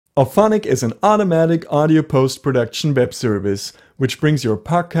Auphonic is an automatic audio post-production web service which brings your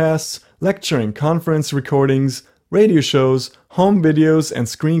podcasts, lecture and conference recordings, radio shows, home videos and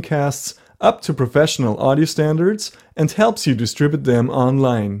screencasts up to professional audio standards and helps you distribute them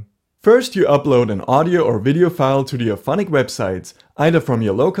online. First, you upload an audio or video file to the Auphonic website, either from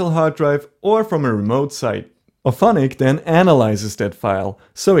your local hard drive or from a remote site. Auphonic then analyzes that file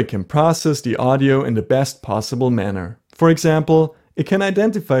so it can process the audio in the best possible manner. For example, it can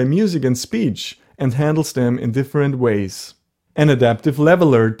identify music and speech and handles them in different ways. An adaptive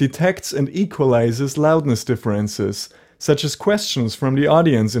leveler detects and equalizes loudness differences, such as questions from the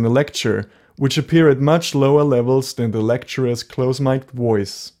audience in a lecture, which appear at much lower levels than the lecturer's close-mic'd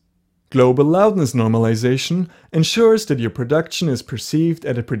voice. Global loudness normalization ensures that your production is perceived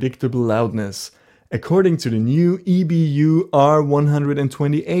at a predictable loudness, according to the new EBU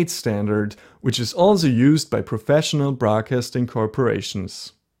R128 standard, which is also used by professional broadcasting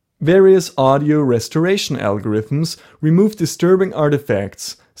corporations. Various audio restoration algorithms remove disturbing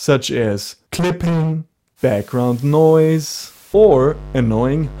artifacts, such as clipping, background noise, or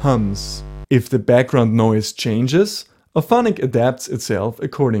annoying hums. If the background noise changes, Auphonic adapts itself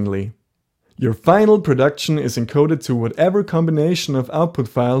accordingly. Your final production is encoded to whatever combination of output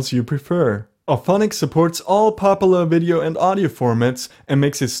files you prefer. Auphonic supports all popular video and audio formats and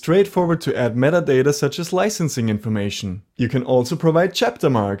makes it straightforward to add metadata such as licensing information. You can also provide chapter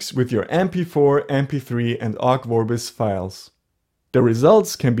marks with your MP4, MP3 and Ogg Vorbis files. The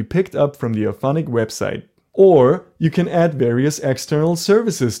results can be picked up from the Auphonic website. Or you can add various external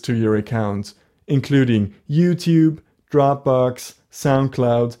services to your account, including YouTube, Dropbox,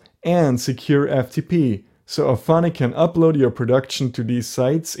 SoundCloud, and secure FTP, so Auphonic can upload your production to these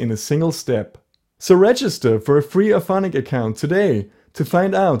sites in a single step. So register for a free Auphonic account today to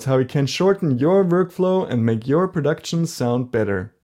find out how it can shorten your workflow and make your production sound better.